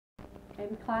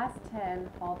In Class 10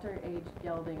 Halter age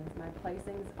geldings, my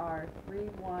placings are 3,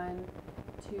 1,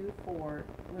 2, 4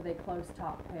 with a close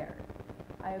top pair.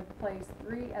 I have placed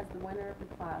 3 as the winner of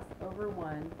the class over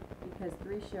 1 because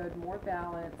 3 showed more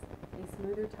balance, a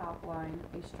smoother top line,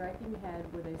 a striking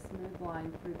head with a smooth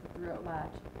line through the throat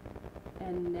latch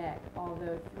and neck,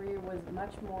 although 3 was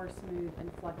much more smooth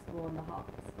and flexible in the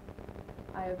hocks.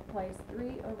 I have placed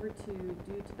 3 over 2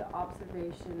 due to the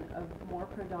observation of more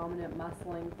predominant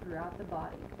muscling throughout the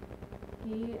body.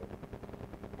 He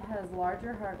has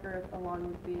larger heart girth along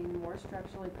with being more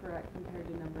structurally correct compared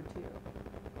to number 2.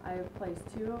 I have placed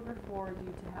 2 over 4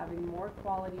 due to having more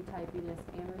quality typiness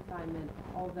and refinement,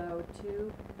 although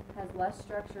 2 has less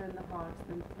structure in the hocks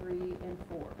than 3 and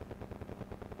 4.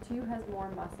 2 has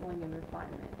more muscling and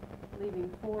refinement,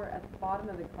 leaving 4 at the bottom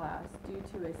of the class due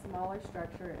to a smaller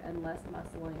structure and less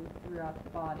muscling throughout the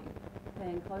body,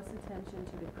 paying close attention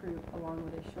to the croup along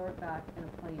with a short back and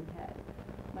a plain head.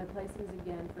 My placings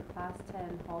again for Class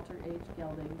 10 Halter age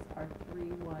geldings are 3,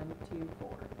 1, 2, 4.